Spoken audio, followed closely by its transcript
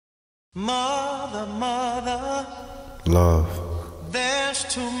Mother, mother, love, there's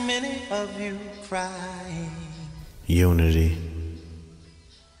too many of you crying. unity,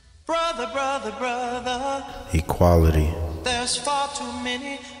 Brother, brother, brother, equality, there's far too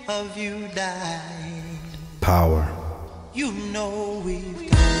many of you dying. power, You know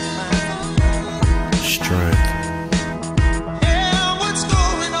we've got to find strength, yeah, what's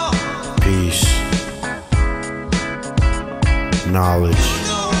going on? peace, knowledge, You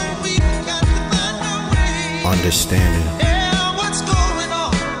know we've got to find a way. understanding, Yeah, what's going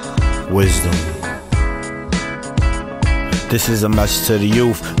on? wisdom. This is a message to the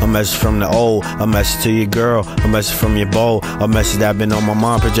youth, a message from the old, a message to your girl, a message from your beau, a message that been on my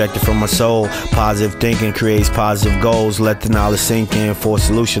mind, projected from my soul. Positive thinking creates positive goals. Let the knowledge sink in for a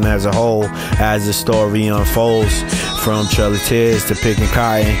solution as a whole. As the story unfolds, from Trail of Tears to picking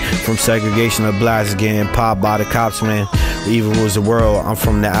cotton, from segregation of blacks getting popped by the cops, man. Evil rules the world. I'm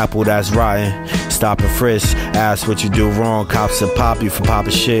from the apple that's rotten. Stop and frisk, ask what you do wrong. Cops will pop you for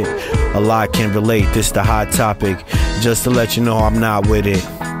popping shit. A lot can relate, this the hot topic. Just to let you know I'm not with it,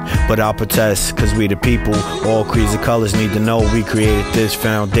 but I'll protest, cause we the people. All creeds and colors need to know we created this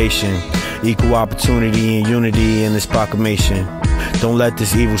foundation. Equal opportunity and unity in this proclamation. Don't let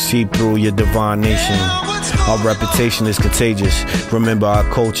this evil seep through your divine nation. Our reputation is contagious. Remember our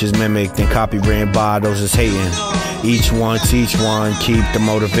culture's mimicked and copywritten by those that's hating. Each one teach one, keep the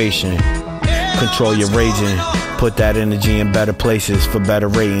motivation. Control your raging, put that energy in better places for better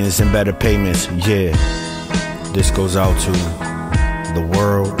ratings and better payments. Yeah, this goes out to the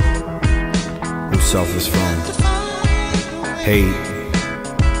world who suffers from hate,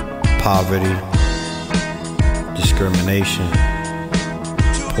 poverty, discrimination,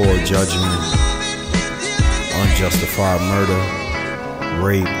 poor judgment, unjustified murder,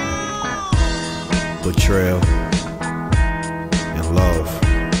 rape, betrayal, and love.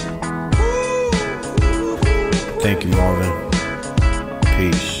 Thank you, Marvin.